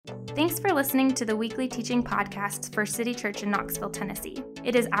Thanks for listening to the weekly teaching podcast for City Church in Knoxville, Tennessee.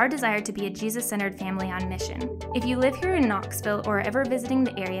 It is our desire to be a Jesus-centered family on mission. If you live here in Knoxville or are ever visiting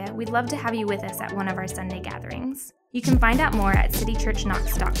the area, we'd love to have you with us at one of our Sunday gatherings. You can find out more at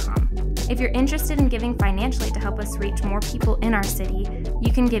citychurchknox.com. If you're interested in giving financially to help us reach more people in our city,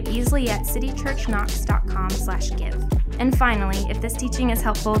 you can give easily at citychurchknox.com/give. And finally, if this teaching is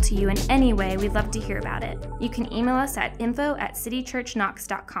helpful to you in any way, we'd love to hear about it. You can email us at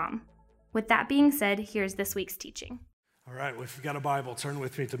info@citychurchknox.com. With that being said, here's this week's teaching. All right, well, if you've got a Bible, turn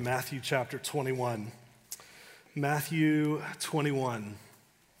with me to Matthew chapter 21. Matthew 21.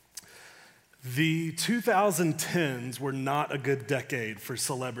 The 2010s were not a good decade for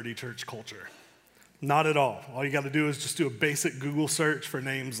celebrity church culture. Not at all. All you got to do is just do a basic Google search for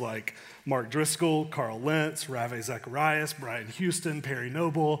names like Mark Driscoll, Carl Lentz, Ravi Zacharias, Brian Houston, Perry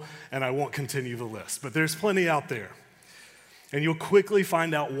Noble, and I won't continue the list, but there's plenty out there. And you'll quickly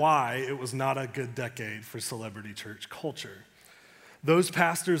find out why it was not a good decade for celebrity church culture. Those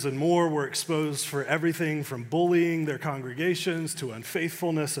pastors and more were exposed for everything from bullying their congregations to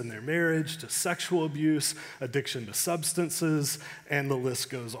unfaithfulness in their marriage to sexual abuse, addiction to substances, and the list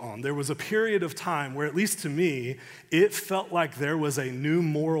goes on. There was a period of time where, at least to me, it felt like there was a new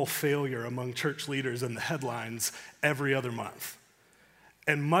moral failure among church leaders in the headlines every other month.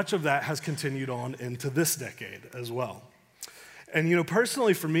 And much of that has continued on into this decade as well. And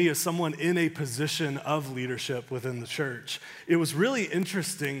personally for me, as someone in a position of leadership within the church, it was really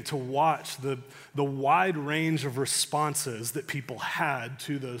interesting to watch the wide range of responses that people had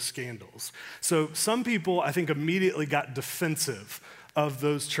to those scandals. So some people, I think, immediately got defensive of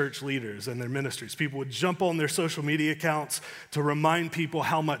those church leaders and their ministries. People would jump on their social media accounts to remind people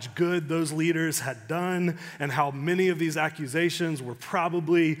how much good those leaders had done and how many of these accusations were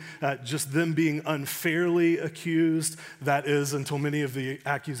probably just them being unfairly accused. That is, until many of the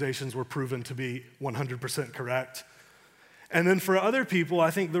accusations were proven to be 100% correct. And then for other people,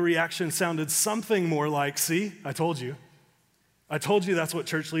 I think the reaction sounded something more like, see, I told you. I told you that's what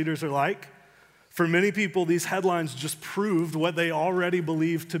church leaders are like. For many people, these headlines just proved what they already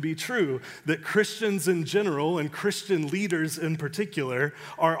believed to be true, that Christians in general and Christian leaders in particular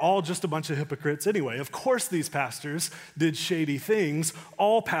are all just a bunch of hypocrites anyway. Of course these pastors did shady things.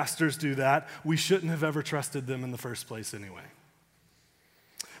 All pastors do that. We shouldn't have ever trusted them in the first place anyway.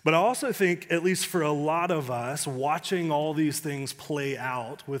 But I also think, at least for a lot of us, watching all these things play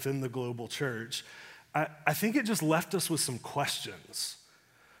out within the global church, I think it just left us with some questions.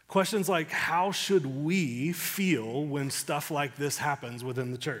 Questions like, how should we feel when stuff like this happens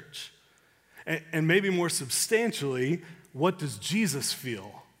within the church? And maybe more substantially, what does Jesus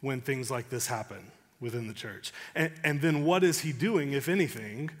feel when things like this happen within the church? And then what is he doing, if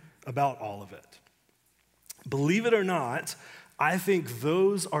anything, about all of it? Believe it or not, I think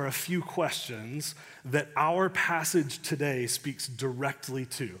those are a few questions that our passage today speaks directly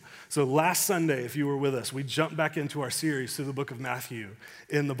to. So last Sunday, if you were with us, we jumped back into our series through the book of Matthew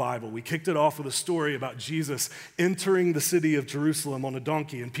in the Bible. We kicked it off with a story about Jesus entering the city of Jerusalem on a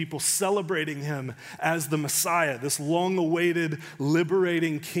donkey and people celebrating him as the Messiah, this long-awaited,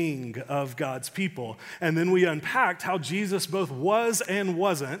 liberating king of God's people. And then we unpacked how Jesus both was and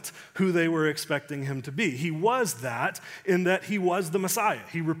wasn't who they were expecting him to be. He was that in that he was the Messiah.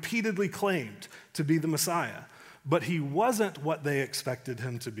 He repeatedly claimed to be the Messiah. But he wasn't what they expected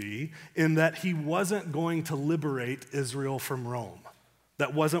him to be in that he wasn't going to liberate Israel from Rome.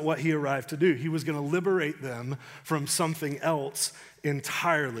 That wasn't what he arrived to do. He was going to liberate them from something else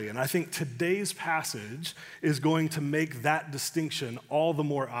entirely. And I think today's passage is going to make that distinction all the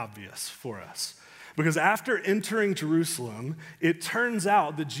more obvious for us. Because after entering Jerusalem, it turns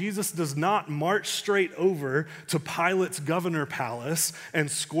out that Jesus does not march straight over to Pilate's governor palace and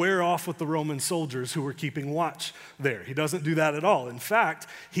square off with the Roman soldiers who were keeping watch there. He doesn't do that at all. In fact,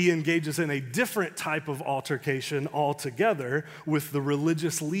 he engages in a different type of altercation altogether with the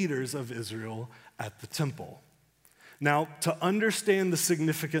religious leaders of Israel at the temple. Now, to understand the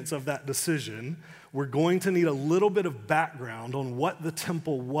significance of that decision, we're going to need a little bit of background on what the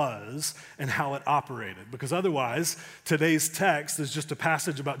temple was and how it operated. Because otherwise, today's text is just a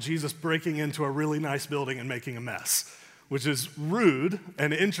passage about Jesus breaking into a really nice building and making a mess, which is rude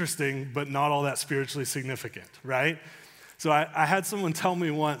and interesting, but not all that spiritually significant, right? So I had someone tell me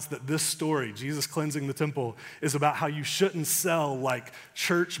once that this story, Jesus cleansing the temple, is about how you shouldn't sell like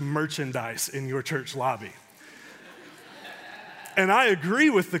church merchandise in your church lobby. And I agree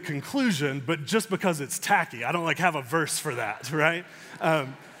with the conclusion, but just because it's tacky. I don't have a verse for that, right?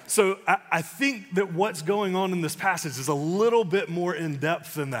 So I think that what's going on in this passage is a little bit more in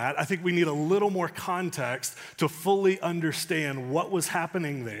depth than that. I think we need a little more context to fully understand what was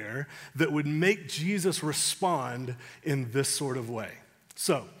happening there that would make Jesus respond in this sort of way.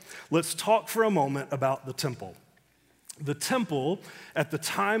 So let's talk for a moment about the temple. The temple, at the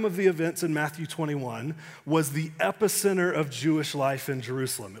time of the events in Matthew 21, was the epicenter of Jewish life in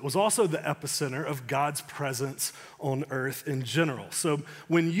Jerusalem. It was also the epicenter of God's presence on earth in general. So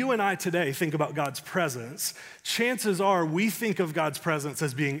when you and I today think about God's presence, chances are we think of God's presence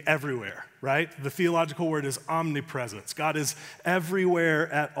as being everywhere, right? The theological word is omnipresence. God is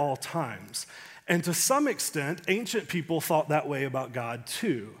everywhere at all times. And to some extent, ancient people thought that way about God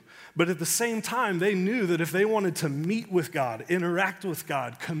too. But at the same time, they knew that if they wanted to meet with God, interact with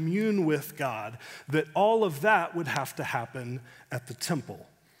God, commune with God, that all of that would have to happen at the temple.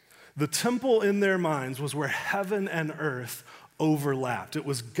 The temple in their minds was where heaven and earth overlapped. It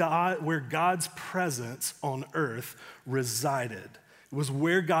was God, where God's presence on earth resided. It was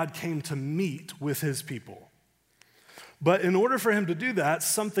where God came to meet with his people. But in order for him to do that,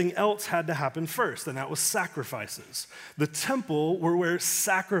 something else had to happen first, and that was sacrifices. The temple were where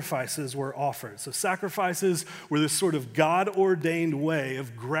sacrifices were offered. So sacrifices were this sort of God-ordained way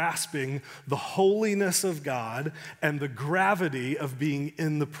of grasping the holiness of God and the gravity of being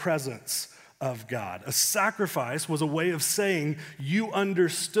in the presence of God. A sacrifice was a way of saying you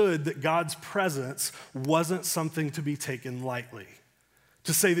understood that God's presence wasn't something to be taken lightly.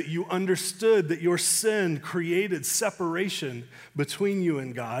 To say that you understood that your sin created separation between you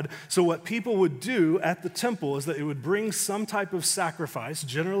and God. So what people would do at the temple is that they would bring some type of sacrifice,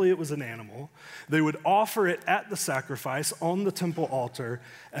 generally it was an animal. They would offer it at the sacrifice on the temple altar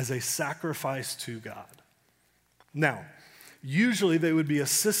as a sacrifice to God. Now, usually they would be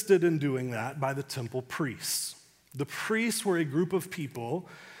assisted in doing that by the temple priests. The priests were a group of people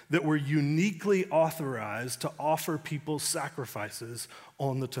that were uniquely authorized to offer people's sacrifices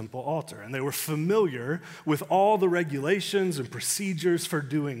on the temple altar. And they were familiar with all the regulations and procedures for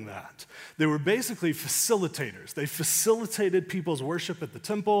doing that. They were basically facilitators. They facilitated people's worship at the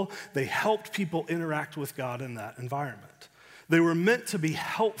temple. They helped people interact with God in that environment. They were meant to be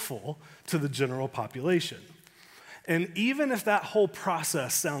helpful to the general population. And even if that whole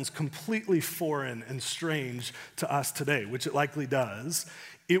process sounds completely foreign and strange to us today, which it likely does,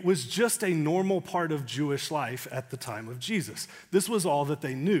 it was just a normal part of Jewish life at the time of Jesus. This was all that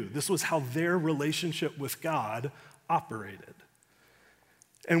they knew. This was how their relationship with God operated.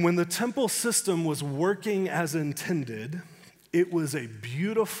 And when the temple system was working as intended, it was a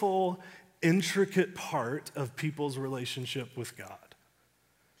beautiful, intricate part of people's relationship with God.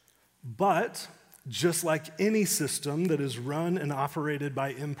 But just like any system that is run and operated by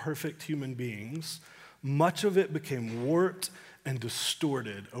imperfect human beings, much of it became warped and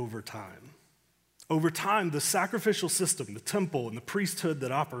distorted over time. Over time, the sacrificial system, the temple and the priesthood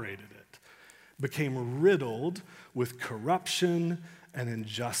that operated it, became riddled with corruption and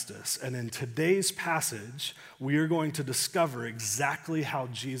injustice. And in today's passage, we are going to discover exactly how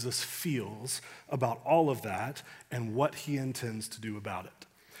Jesus feels about all of that and what he intends to do about it.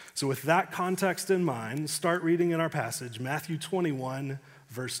 So with that context in mind, start reading in our passage, Matthew 21,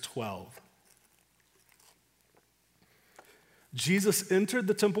 verse 12. Jesus entered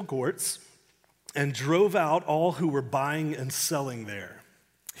the temple courts and drove out all who were buying and selling there.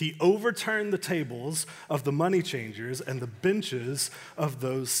 He overturned the tables of the money changers and the benches of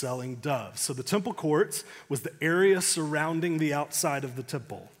those selling doves. So the temple courts was the area surrounding the outside of the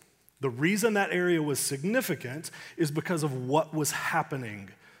temple. The reason that area was significant is because of what was happening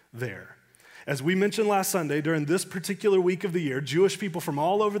there. As we mentioned last Sunday, during this particular week of the year, Jewish people from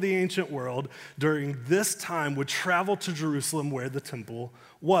all over the ancient world during this time would travel to Jerusalem where the temple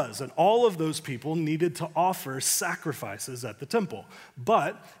was. And all of those people needed to offer sacrifices at the temple.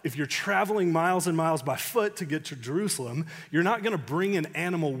 But if you're traveling miles and miles by foot to get to Jerusalem, you're not going to bring an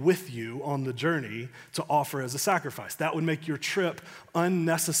animal with you on the journey to offer as a sacrifice. That would make your trip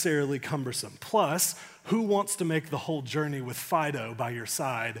unnecessarily cumbersome. Plus, who wants to make the whole journey with Fido by your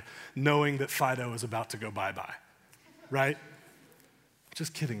side, knowing that Fido is about to go bye-bye, right?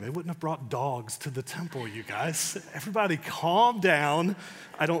 Just kidding. They wouldn't have brought dogs to the temple, you guys. Everybody calm down.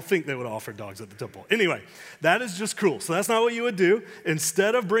 I don't think they would offer dogs at the temple. Anyway, that is just cruel. So that's not what you would do.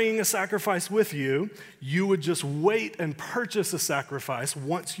 Instead of bringing a sacrifice with you, you would just wait and purchase a sacrifice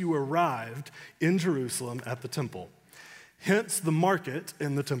once you arrived in Jerusalem at the temple. Hence the market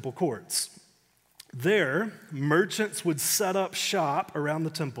in the temple courts. There, merchants would set up shop around the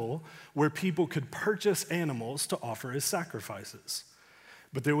temple where people could purchase animals to offer as sacrifices.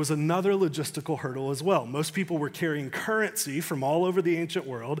 But there was another logistical hurdle as well. Most people were carrying currency from all over the ancient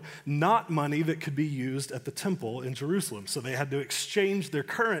world, not money that could be used at the temple in Jerusalem. So they had to exchange their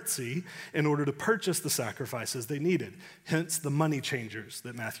currency in order to purchase the sacrifices they needed, hence the money changers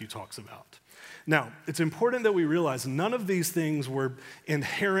that Matthew talks about. Now, it's important that we realize none of these things were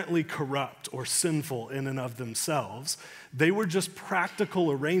inherently corrupt or sinful in and of themselves. They were just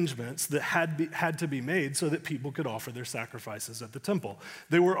practical arrangements that had to be made so that people could offer their sacrifices at the temple.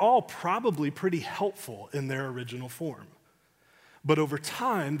 They were all probably pretty helpful in their original form. But over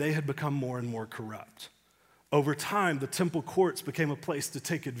time, they had become more and more corrupt. Over time, the temple courts became a place to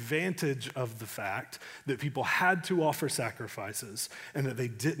take advantage of the fact that people had to offer sacrifices and that they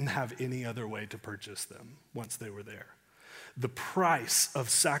didn't have any other way to purchase them once they were there. The price of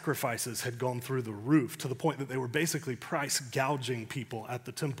sacrifices had gone through the roof to the point that they were basically price gouging people at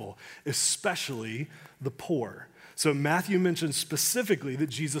the temple, especially the poor. So Matthew mentions specifically that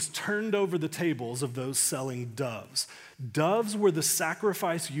Jesus turned over the tables of those selling doves. Doves were the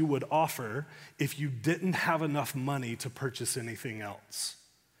sacrifice you would offer if you didn't have enough money to purchase anything else.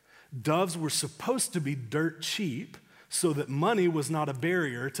 Doves were supposed to be dirt cheap so that money was not a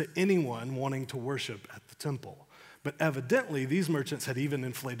barrier to anyone wanting to worship at the temple. But evidently, these merchants had even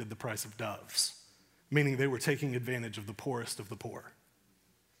inflated the price of doves, meaning they were taking advantage of the poorest of the poor.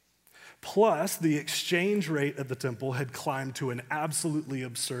 Plus, the exchange rate at the temple had climbed to an absolutely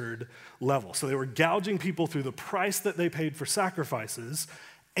absurd level. So they were gouging people through the price that they paid for sacrifices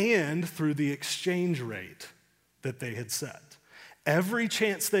and through the exchange rate that they had set. Every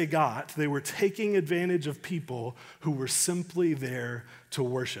chance they got, they were taking advantage of people who were simply there to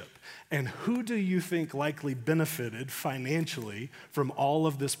worship. And who do you think likely benefited financially from all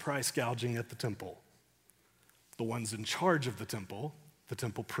of this price gouging at the temple? The ones in charge of the temple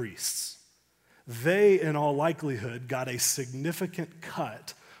priests. They, in all likelihood, got a significant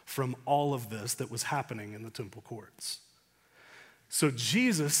cut from all of this that was happening in the temple courts. So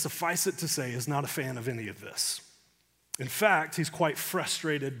Jesus, suffice it to say, is not a fan of any of this. In fact, he's quite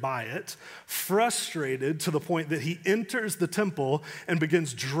frustrated by it, frustrated to the point that he enters the temple and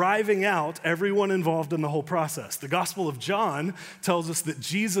begins driving out everyone involved in the whole process. The Gospel of John tells us that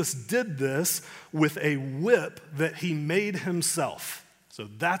Jesus did this with a whip that he made himself. So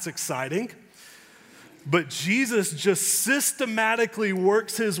that's exciting. But Jesus just systematically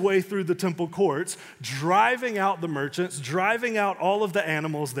works his way through the temple courts, driving out the merchants, driving out all of the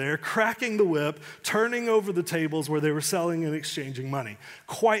animals there, cracking the whip, turning over the tables where they were selling and exchanging money.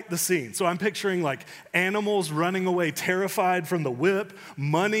 Quite the scene. So I'm picturing like animals running away terrified from the whip,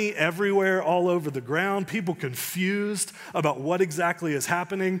 money everywhere all over the ground, people confused about what exactly is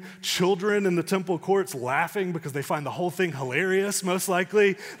happening, children in the temple courts laughing because they find the whole thing hilarious, most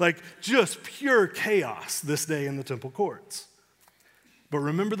likely, like just pure chaos this day in the temple courts. But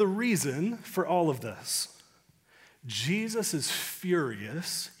remember the reason for all of this. Jesus is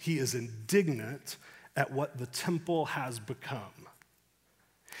furious. He is indignant at what the temple has become.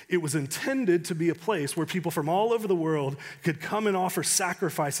 It was intended to be a place where people from all over the world could come and offer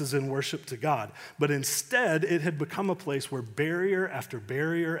sacrifices and worship to God. But instead, it had become a place where barrier after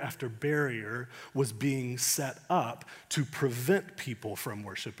barrier after barrier was being set up to prevent people from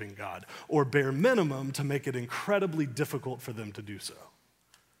worshiping God, or bare minimum, to make it incredibly difficult for them to do so.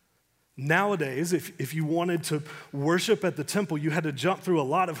 Nowadays, if you wanted to worship at the temple, you had to jump through a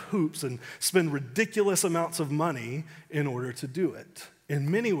lot of hoops and spend ridiculous amounts of money in order to do it. In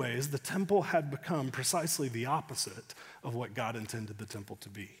many ways, the temple had become precisely the opposite of what God intended the temple to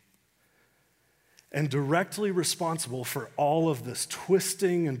be. And directly responsible for all of this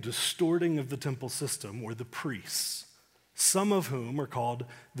twisting and distorting of the temple system were the priests, some of whom are called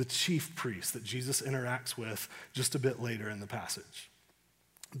the chief priests that Jesus interacts with just a bit later in the passage.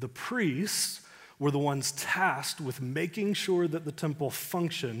 The priests were the ones tasked with making sure that the temple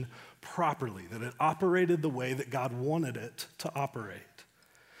functioned properly, that it operated the way that God wanted it to operate.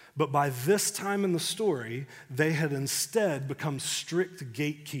 But by this time in the story, they had instead become strict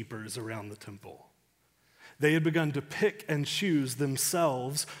gatekeepers around the temple. They had begun to pick and choose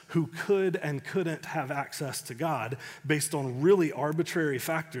themselves who could and couldn't have access to God based on really arbitrary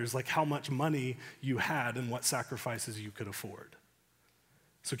factors like how much money you had and what sacrifices you could afford.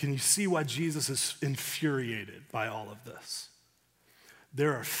 So can you see why Jesus is infuriated by all of this?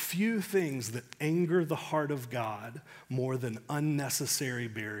 There are few things that anger the heart of God more than unnecessary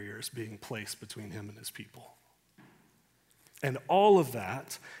barriers being placed between him and his people. And all of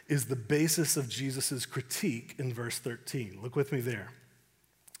that is the basis of Jesus' critique in verse 13. Look with me there.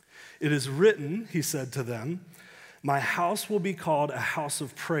 It is written, he said to them, "My house will be called a house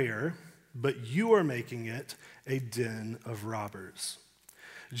of prayer, but you are making it a den of robbers."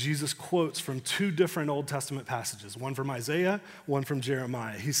 Jesus quotes from two different Old Testament passages, one from Isaiah, one from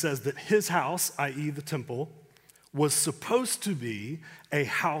Jeremiah. He says that his house, i.e. the temple, was supposed to be a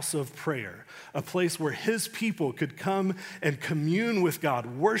house of prayer, a place where his people could come and commune with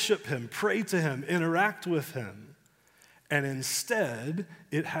God, worship him, pray to him, interact with him. And instead,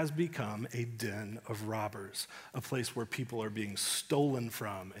 it has become a den of robbers, a place where people are being stolen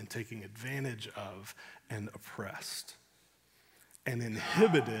from and taken advantage of and oppressed and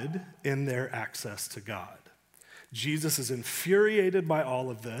inhibited in their access to God. Jesus is infuriated by all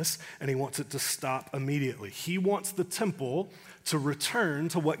of this, and he wants it to stop immediately. He wants the temple to return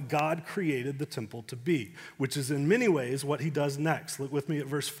to what God created the temple to be, which is in many ways what he does next. Look with me at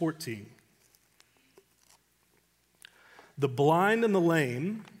verse 14. The blind and the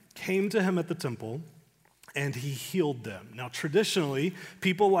lame came to him at the temple, and he healed them. Now, traditionally,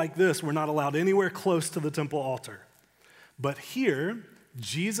 people like this were not allowed anywhere close to the temple altar. But here,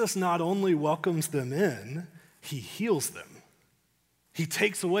 Jesus not only welcomes them in, he heals them. He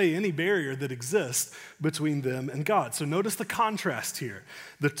takes away any barrier that exists between them and God. So notice the contrast here.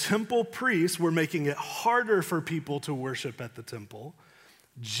 The temple priests were making it harder for people to worship at the temple.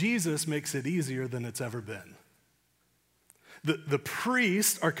 Jesus makes it easier than it's ever been. The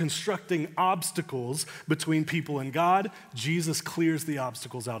priests are constructing obstacles between people and God. Jesus clears the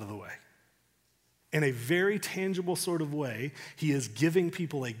obstacles out of the way. In a very tangible sort of way, he is giving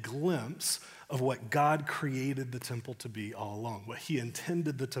people a glimpse of what God created the temple to be all along, what he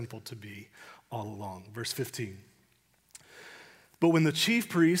intended the temple to be all along. Verse 15. But when the chief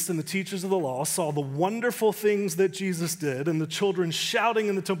priests and the teachers of the law saw the wonderful things that Jesus did and the children shouting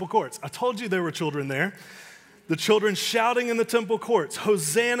in the temple courts, I told you there were children there. The children shouting in the temple courts,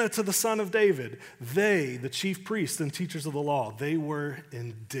 Hosanna to the Son of David. They, the chief priests and teachers of the law, they were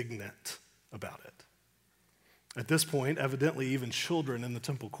indignant about it. At this point, evidently, even children in the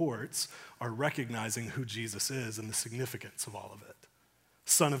temple courts are recognizing who Jesus is and the significance of all of it.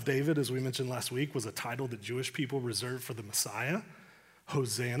 Son of David, as we mentioned last week, was a title that Jewish people reserved for the Messiah.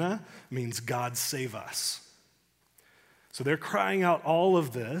 Hosanna means God save us. So they're crying out all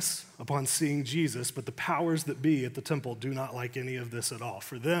of this upon seeing Jesus, but the powers that be at the temple do not like any of this at all.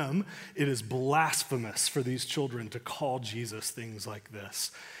 For them, it is blasphemous for these children to call Jesus things like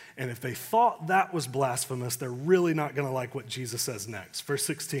this. And if they thought that was blasphemous, they're really not going to like what Jesus says next. Verse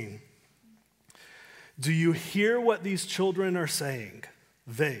 16. Do you hear what these children are saying?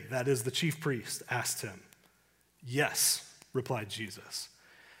 They, that is the chief priest, asked him. Yes, replied Jesus.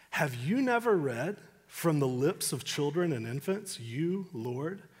 Have you never read? From the lips of children and infants, you,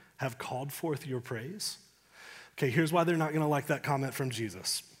 Lord, have called forth your praise. Okay, here's why they're not going to like that comment from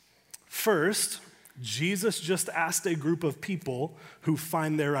Jesus. First, Jesus just asked a group of people who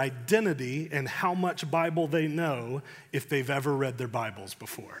find their identity in how much Bible they know if they've ever read their Bibles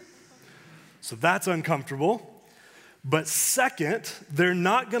before. So that's uncomfortable. But second, they're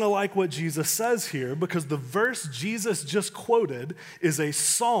not going to like what Jesus says here because the verse Jesus just quoted is a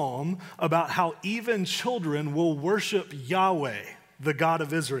psalm about how even children will worship Yahweh, the God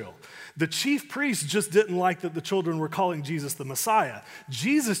of Israel. The chief priests just didn't like that the children were calling Jesus the Messiah.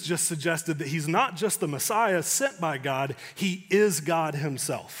 Jesus just suggested that he's not just the Messiah sent by God, he is God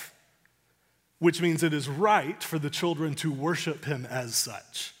himself, which means it is right for the children to worship him as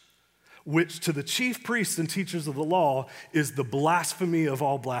such, which to the chief priests and teachers of the law is the blasphemy of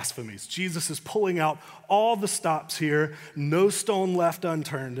all blasphemies. Jesus is pulling out all the stops here, no stone left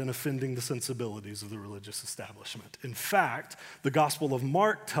unturned in offending the sensibilities of the religious establishment. In fact, the Gospel of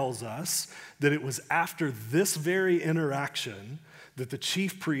Mark tells us that it was after this very interaction that the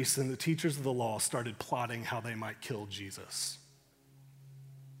chief priests and the teachers of the law started plotting how they might kill Jesus.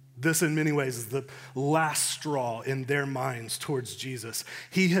 This, in many ways, is the last straw in their minds towards Jesus.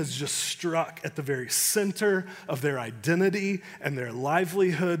 He has just struck at the very center of their identity and their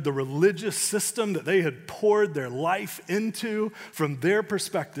livelihood. The religious system that they had poured their life into, from their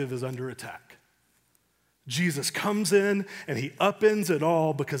perspective, is under attack. Jesus comes in and he upends it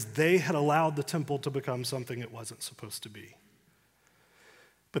all because they had allowed the temple to become something it wasn't supposed to be.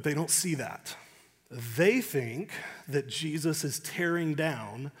 But they don't see that. They think that Jesus is tearing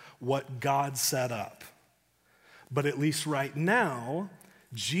down what God set up. But at least right now,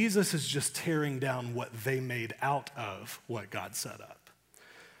 Jesus is just tearing down what they made out of what God set up.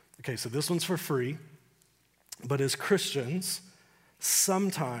 Okay, so this one's for free. But as Christians,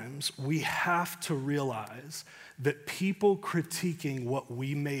 sometimes we have to realize that people critiquing what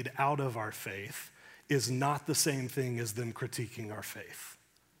we made out of our faith is not the same thing as them critiquing our faith.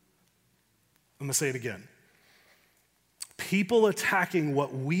 I'm going to say it again. People attacking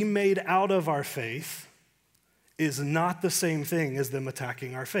what we made out of our faith is not the same thing as them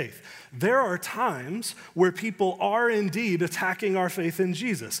attacking our faith. There are times where people are indeed attacking our faith in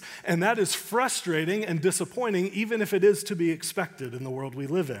Jesus, and that is frustrating and disappointing, even if it is to be expected in the world we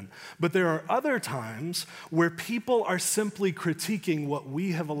live in. But there are other times where people are simply critiquing what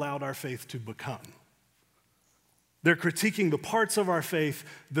we have allowed our faith to become. They're critiquing the parts of our faith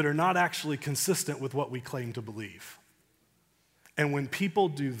that are not actually consistent with what we claim to believe. And when people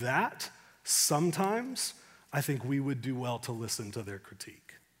do that, sometimes I think we would do well to listen to their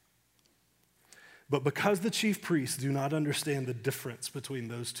critique. But because the chief priests do not understand the difference between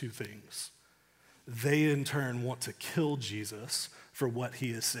those two things, they in turn want to kill Jesus for what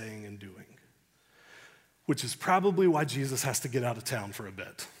he is saying and doing, which is probably why Jesus has to get out of town for a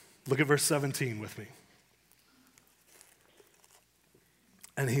bit. Look at verse 17 with me.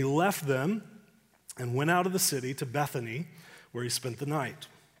 And he left them and went out of the city to Bethany, where he spent the night.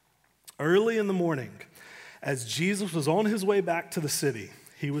 Early in the morning, as Jesus was on his way back to the city,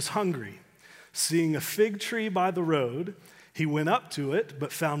 he was hungry. Seeing a fig tree by the road, he went up to it,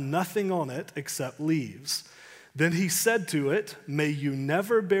 but found nothing on it except leaves. Then he said to it, "May you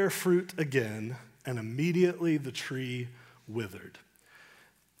never bear fruit again." And immediately the tree withered.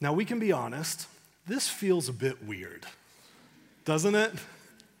 Now we can be honest, this feels a bit weird, doesn't it?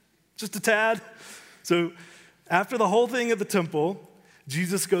 Just a tad. So after the whole thing at the temple,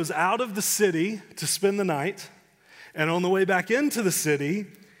 Jesus goes out of the city to spend the night, and on the way back into the city,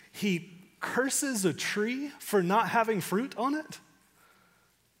 he curses a tree for not having fruit on it.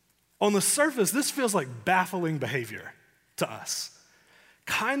 On the surface, this feels like baffling behavior to us.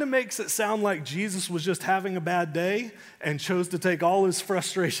 Kind of makes it sound like Jesus was just having a bad day and chose to take all his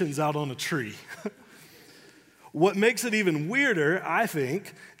frustrations out on a tree. What makes it even weirder, I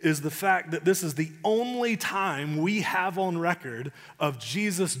think, is the fact that this is the only time we have on record of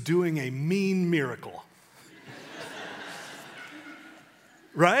Jesus doing a mean miracle.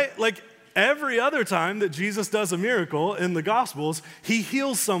 Right? Like every other time that Jesus does a miracle in the Gospels, he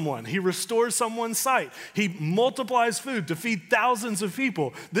heals someone, he restores someone's sight, he multiplies food to feed thousands of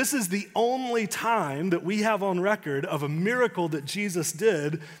people. This is the only time that we have on record of a miracle that Jesus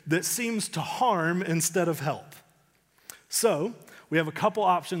did that seems to harm instead of help. So, we have a couple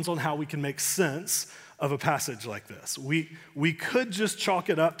options on how we can make sense of a passage like this. We could just chalk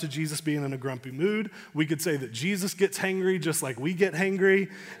it up to Jesus being in a grumpy mood. We could say that Jesus gets hangry just like we get hangry,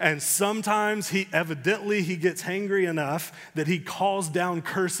 and sometimes he gets hangry enough that he calls down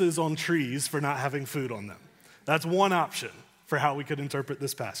curses on trees for not having food on them. That's one option for how we could interpret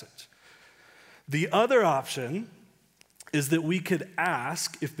this passage. The other option is that we could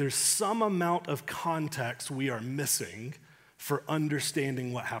ask if there's some amount of context we are missing for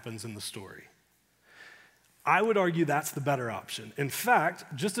understanding what happens in the story. I would argue that's the better option. In fact,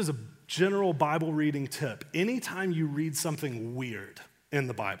 just as a general Bible reading tip, anytime you read something weird in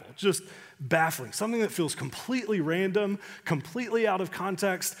the Bible, just baffling, something that feels completely random, completely out of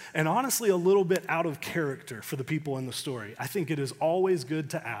context, and honestly a little bit out of character for the people in the story, I think it is always good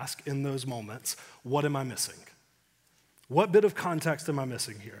to ask in those moments, what am I missing? What bit of context am I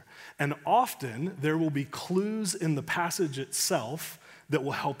missing here? And often there will be clues in the passage itself that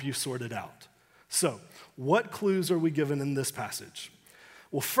will help you sort it out. So, what clues are we given in this passage?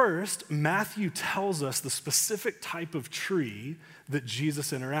 Well, first, Matthew tells us the specific type of tree that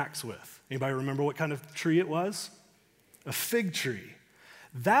Jesus interacts with. Anybody remember what kind of tree it was? A fig tree.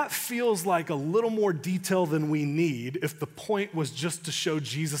 That feels like a little more detail than we need if the point was just to show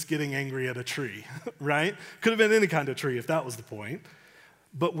Jesus getting angry at a tree, right? Could have been any kind of tree if that was the point.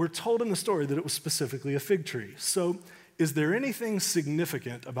 But we're told in the story that it was specifically a fig tree. So is there anything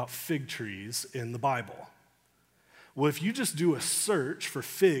significant about fig trees in the Bible? Well, if you just do a search for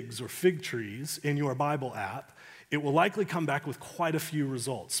figs or fig trees in your Bible app, it will likely come back with quite a few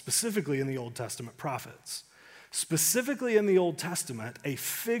results, specifically in the Old Testament prophets. Specifically in the Old Testament, a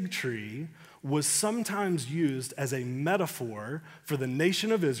fig tree was sometimes used as a metaphor for the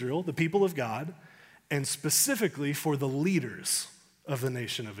nation of Israel, the people of God, and specifically for the leaders of the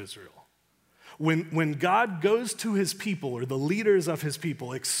nation of Israel. When God goes to his people or the leaders of his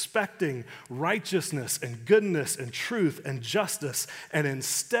people expecting righteousness and goodness and truth and justice and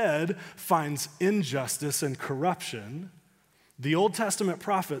instead finds injustice and corruption, the Old Testament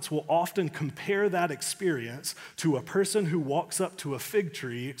prophets will often compare that experience to a person who walks up to a fig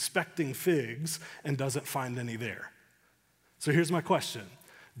tree expecting figs and doesn't find any there. So here's my question.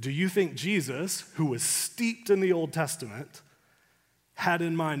 Do you think Jesus, who was steeped in the Old Testament, had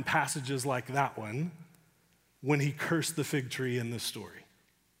in mind passages like that one when he cursed the fig tree in this story?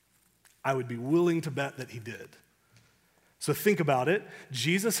 I would be willing to bet that he did. So think about it.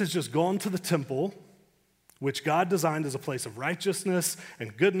 Jesus has just gone to the temple which God designed as a place of righteousness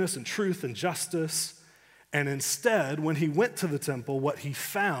and goodness and truth and justice. And instead, when he went to the temple, what he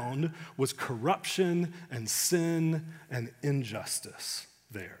found was corruption and sin and injustice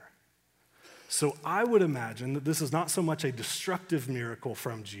there. So I would imagine that this is not so much a destructive miracle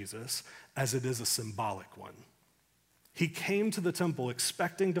from Jesus as it is a symbolic one. He came to the temple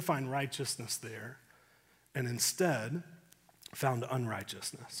expecting to find righteousness there, and instead found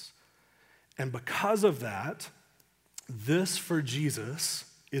unrighteousness. And because of that, this for Jesus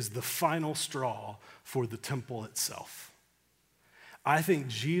is the final straw for the temple itself. I think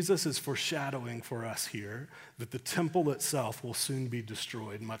Jesus is foreshadowing for us here that the temple itself will soon be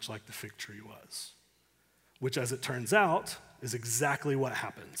destroyed, much like the fig tree was, which, as it turns out, is exactly what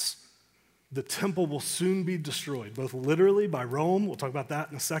happens. The temple will soon be destroyed, both literally by Rome, we'll talk about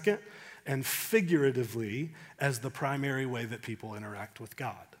that in a second, and figuratively as the primary way that people interact with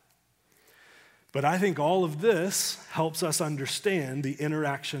God. But I think all of this helps us understand the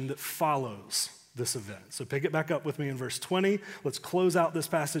interaction that follows this event. So pick it back up with me in verse 20. Let's close out this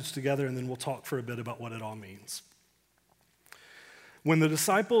passage together, and then we'll talk for a bit about what it all means. When the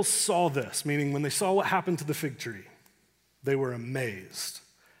disciples saw this, meaning when they saw what happened to the fig tree, they were amazed.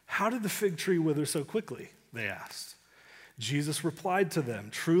 How did the fig tree wither so quickly? They asked. Jesus replied to them,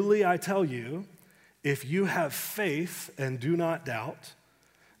 "Truly I tell you, if you have faith and do not doubt,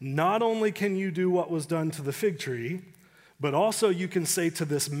 not only can you do what was done to the fig tree, but also you can say to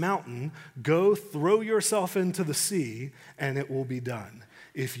this mountain, 'Go throw yourself into the sea,' and it will be done.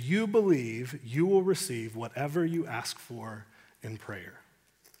 If you believe, you will receive whatever you ask for in prayer."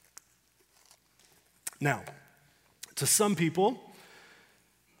 Now, to some people,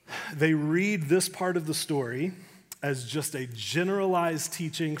 they read this part of the story as just a generalized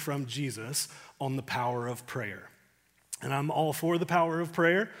teaching from Jesus on the power of prayer. And I'm all for the power of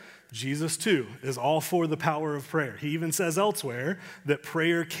prayer. Jesus, too, is all for the power of prayer. He even says elsewhere that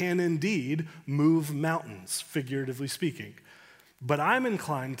prayer can indeed move mountains, figuratively speaking. But I'm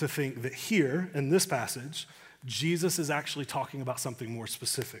inclined to think that here, in this passage, Jesus is actually talking about something more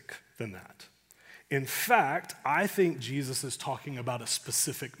specific than that. In fact, I think Jesus is talking about a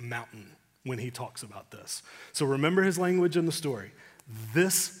specific mountain when he talks about this. So remember his language in the story.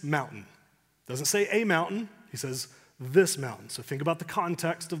 This mountain. Doesn't say a mountain, he says this mountain. So think about the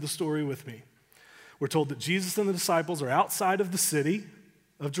context of the story with me. We're told that Jesus and the disciples are outside of the city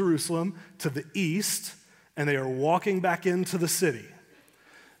of Jerusalem to the east, and they are walking back into the city.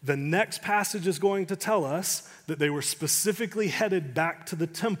 The next passage is going to tell us that they were specifically headed back to the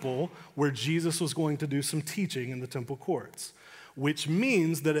temple where Jesus was going to do some teaching in the temple courts, which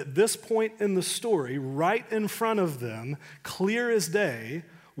means that at this point in the story, right in front of them, clear as day,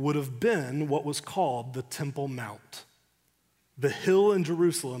 would have been what was called the Temple Mount, the hill in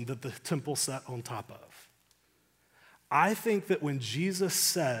Jerusalem that the temple sat on top of. I think that when Jesus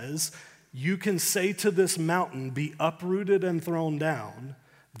says, "You can say to this mountain, be uprooted and thrown down,"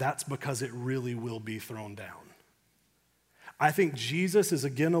 that's because it really will be thrown down. I think Jesus is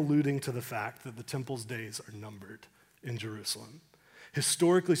again alluding to the fact that the temple's days are numbered in Jerusalem.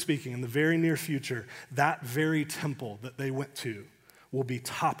 Historically speaking, in the very near future, that very temple that they went to will be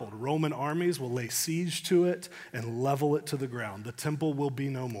toppled. Roman armies will lay siege to it and level it to the ground. The temple will be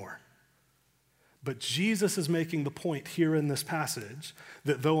no more. But Jesus is making the point here in this passage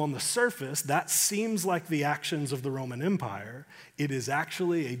that though on the surface that seems like the actions of the Roman Empire, it is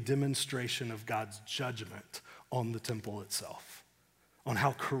actually a demonstration of God's judgment on the temple itself, on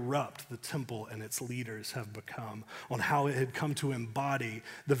how corrupt the temple and its leaders have become, on how it had come to embody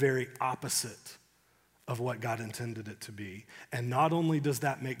the very opposite of what God intended it to be. And not only does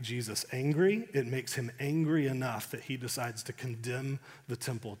that make Jesus angry, it makes him angry enough that he decides to condemn the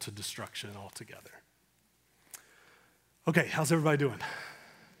temple to destruction altogether. Okay, how's everybody doing?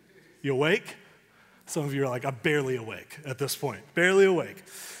 You awake? Some of you are like, I'm barely awake at this point, barely awake.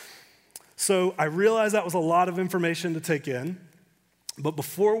 So I realize that was a lot of information to take in, but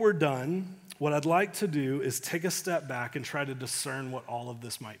before we're done, what I'd like to do is take a step back and try to discern what all of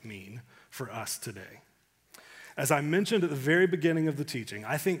this might mean for us today. As I mentioned at the very beginning of the teaching,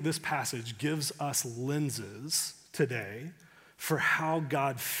 I think this passage gives us lenses today for how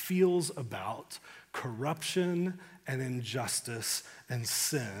God feels about corruption and injustice and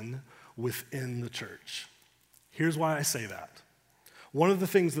sin within the church. Here's why I say that. One of the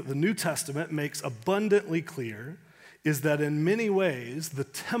things that the New Testament makes abundantly clear is that in many ways, the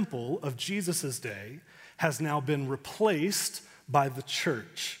temple of Jesus' day has now been replaced by the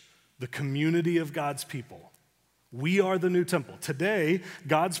church, the community of God's people. We are the new temple. Today,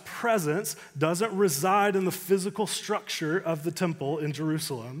 God's presence doesn't reside in the physical structure of the temple in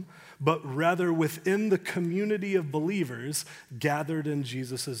Jerusalem, but rather within the community of believers gathered in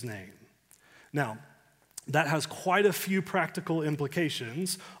Jesus' name. Now, that has quite a few practical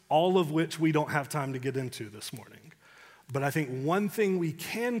implications, all of which we don't have time to get into this morning. But I think one thing we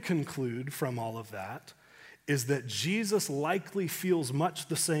can conclude from all of that is that Jesus likely feels much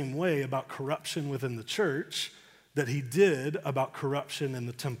the same way about corruption within the church that he did about corruption in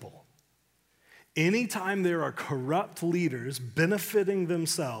the temple. Anytime there are corrupt leaders benefiting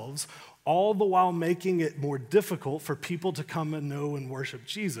themselves, all the while making it more difficult for people to come and know and worship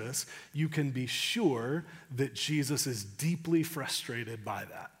Jesus, you can be sure that Jesus is deeply frustrated by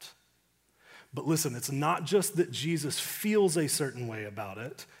that. But listen, it's not just that Jesus feels a certain way about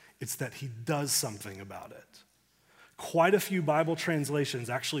it, it's that he does something about it. Quite a few Bible translations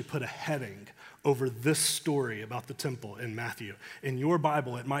actually put a heading over this story about the temple in Matthew. In your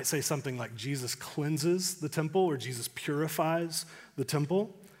Bible, it might say something like Jesus cleanses the temple or Jesus purifies the temple.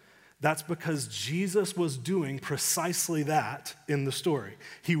 That's because Jesus was doing precisely that in the story.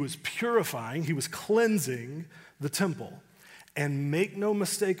 He was purifying, he was cleansing the temple. And make no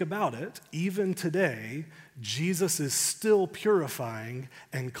mistake about it, even today, Jesus is still purifying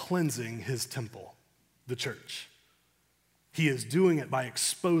and cleansing his temple, the church. He is doing it by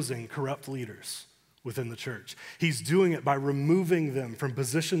exposing corrupt leaders within the church. He's doing it by removing them from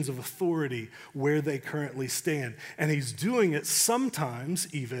positions of authority where they currently stand. And he's doing it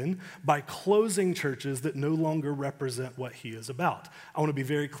sometimes even by closing churches that no longer represent what he is about. I want to be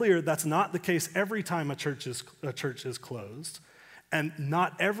very clear, that's not the case every time a church is closed. And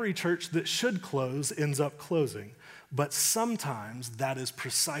not every church that should close ends up closing. But sometimes that is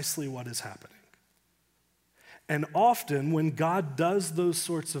precisely what is happening. And often when God does those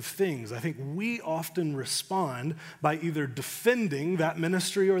sorts of things, I think we often respond by either defending that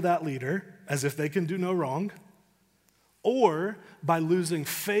ministry or that leader as if they can do no wrong, or by losing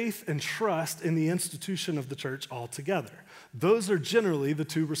faith and trust in the institution of the church altogether. Those are generally the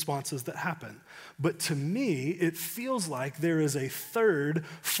two responses that happen. But to me, it feels like there is a third,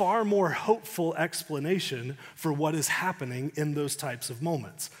 far more hopeful explanation for what is happening in those types of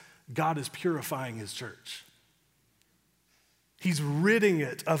moments. God is purifying his church. He's ridding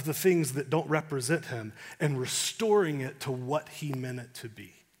it of the things that don't represent him and restoring it to what he meant it to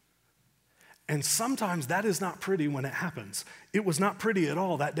be. And sometimes that is not pretty when it happens. It was not pretty at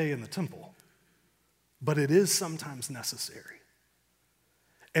all that day in the temple, but it is sometimes necessary.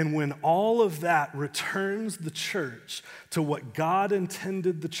 And when all of that returns the church to what God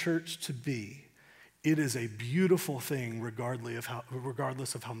intended the church to be, it is a beautiful thing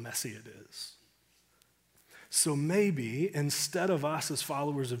regardless of how messy it is. So maybe instead of us as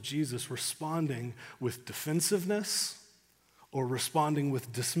followers of Jesus responding with defensiveness or responding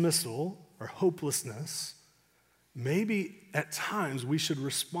with dismissal or hopelessness, maybe at times we should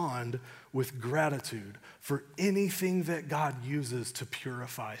respond with gratitude for anything that God uses to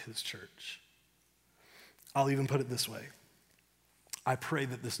purify his church. I'll even put it this way. I pray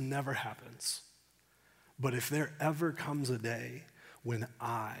that this never happens. But if there ever comes a day when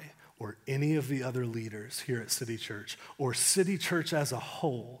I or any of the other leaders here at City Church, or City Church as a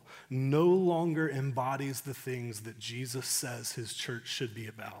whole, no longer embodies the things that Jesus says his church should be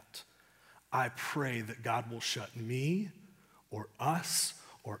about, I pray that God will shut me or us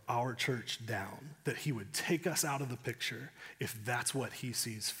or our church down, that he would take us out of the picture if that's what he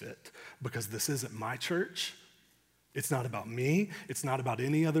sees fit. Because this isn't my church. It's not about me. It's not about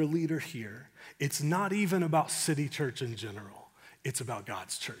any other leader here. It's not even about City Church in general. It's about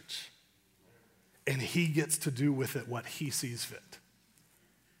God's church. And he gets to do with it what he sees fit.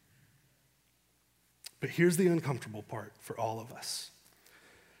 But here's the uncomfortable part for all of us.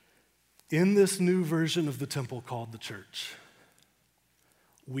 In this new version of the temple called the church,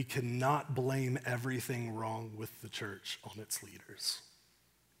 we cannot blame everything wrong with the church on its leaders.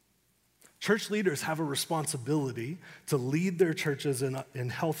 Church leaders have a responsibility to lead their churches in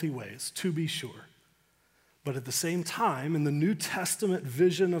healthy ways, to be sure. But at the same time, in the New Testament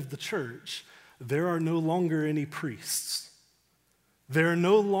vision of the church, there are no longer any priests. There are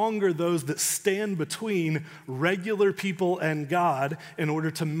no longer those that stand between regular people and God in order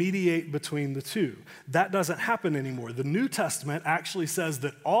to mediate between the two. That doesn't happen anymore. The New Testament actually says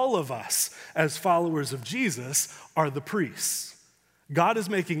that all of us, as followers of Jesus, are the priests. God is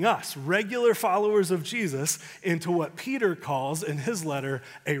making us, regular followers of Jesus, into what Peter calls in his letter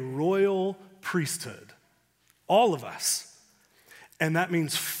a royal priesthood. All of us. And that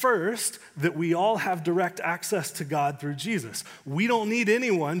means first that we all have direct access to God through Jesus. We don't need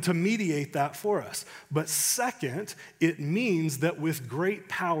anyone to mediate that for us. But second, it means that with great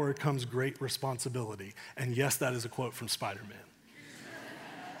power comes great responsibility. And yes, that is a quote from Spider-Man.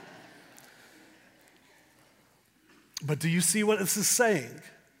 But do you see what this is saying?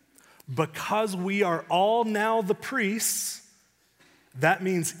 Because we are all now the priests, that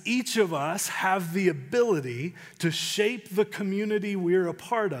means each of us have the ability to shape the community we're a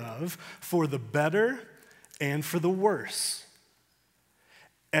part of for the better and for the worse.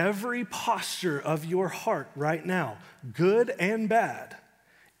 Every posture of your heart right now, good and bad,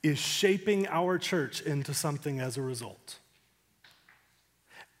 is shaping our church into something as a result.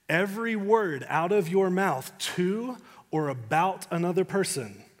 Every word out of your mouth to or about another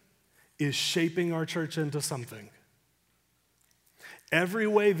person is shaping our church into something. Every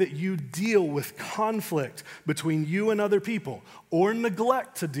way that you deal with conflict between you and other people or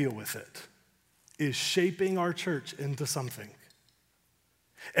neglect to deal with it is shaping our church into something.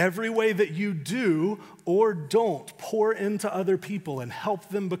 Every way that you do or don't pour into other people and help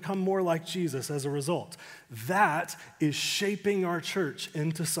them become more like Jesus as a result, that is shaping our church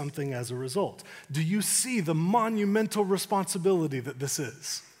into something as a result. Do you see the monumental responsibility that this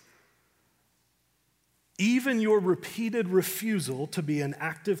is? Even your repeated refusal to be an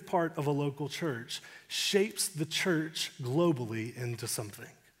active part of a local church shapes the church globally into something.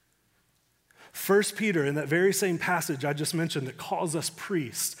 1 Peter, in that very same passage I just mentioned that calls us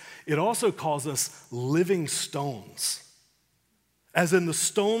priests, it also calls us living stones, as in the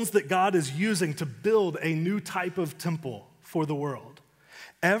stones that God is using to build a new type of temple for the world.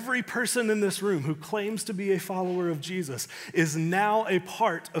 Every person in this room who claims to be a follower of Jesus is now a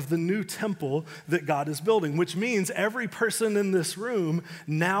part of the new temple that God is building, which means every person in this room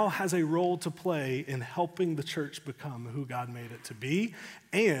now has a role to play in helping the church become who God made it to be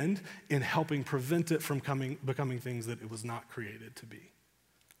and in helping prevent it from becoming things that it was not created to be.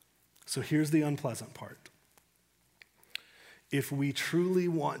 So here's the unpleasant part. If we truly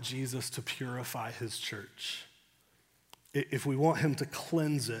want Jesus to purify his church, if we want him to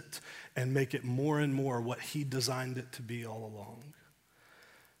cleanse it and make it more and more what he designed it to be all along,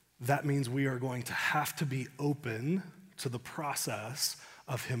 that means we are going to have to be open to the process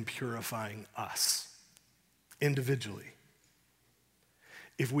of him purifying us individually.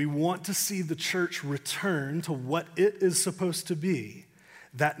 If we want to see the church return to what it is supposed to be,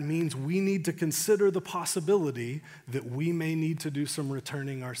 that means we need to consider the possibility that we may need to do some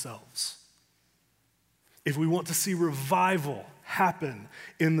returning ourselves. If we want to see revival happen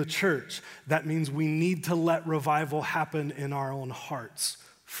in the church, that means we need to let revival happen in our own hearts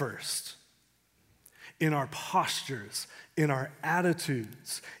first. In our postures, in our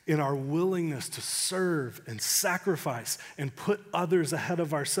attitudes, in our willingness to serve and sacrifice and put others ahead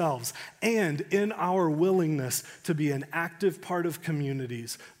of ourselves, and in our willingness to be an active part of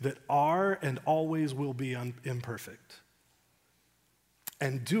communities that are and always will be imperfect.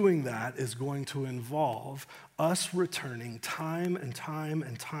 And doing that is going to involve us returning time and time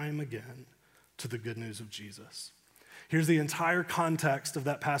and time again to the good news of Jesus. Here's the entire context of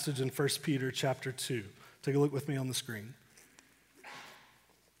that passage in 1 Peter chapter 2. Take a look with me on the screen.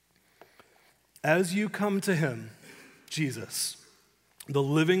 As you come to him, Jesus, the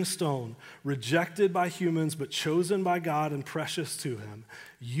living stone, rejected by humans but chosen by God and precious to him,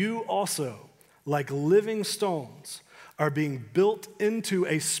 you also, like living stones, are being built into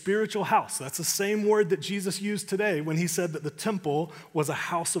a spiritual house. That's the same word that Jesus used today when he said that the temple was a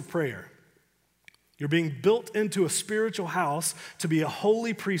house of prayer. You're being built into a spiritual house to be a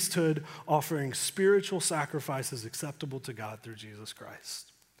holy priesthood offering spiritual sacrifices acceptable to God through Jesus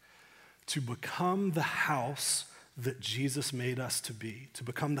Christ. To become the house that Jesus made us to be, to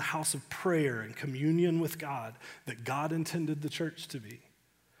become the house of prayer and communion with God that God intended the church to be.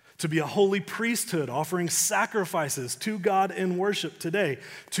 To be a holy priesthood offering sacrifices to God in worship today.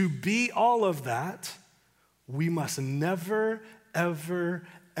 To be all of that, we must never, ever,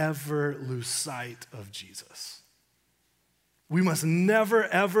 ever lose sight of Jesus. We must never,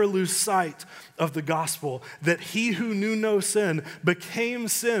 ever lose sight of the gospel, that he who knew no sin became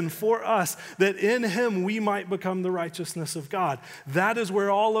sin for us, that in him we might become the righteousness of God. That is where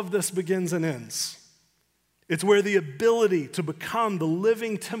all of this begins and ends. It's where the ability to become the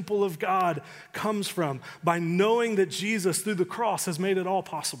living temple of God comes from, by knowing that Jesus, through the cross, has made it all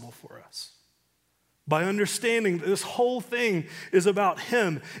possible for us. By understanding that this whole thing is about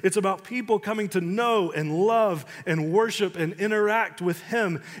him. It's about people coming to know and love and worship and interact with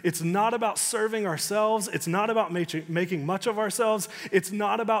him. It's not about serving ourselves. It's not about making much of ourselves. It's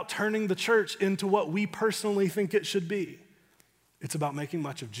not about turning the church into what we personally think it should be. It's about making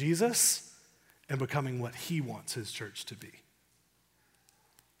much of Jesus and becoming what he wants his church to be.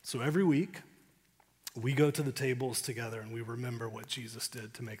 So every week, we go to the tables together and we remember what Jesus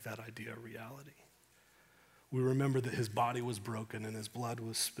did to make that idea a reality. We remember that his body was broken and his blood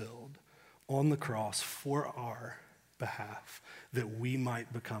was spilled on the cross for our behalf, that we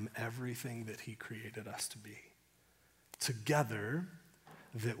might become everything that he created us to be. Together,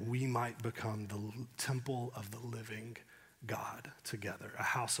 that we might become the temple of the living God together, a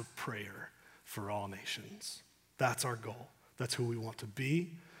house of prayer for all nations. That's our goal. That's who we want to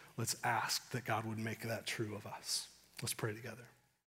be. Let's ask that God would make that true of us. Let's pray together.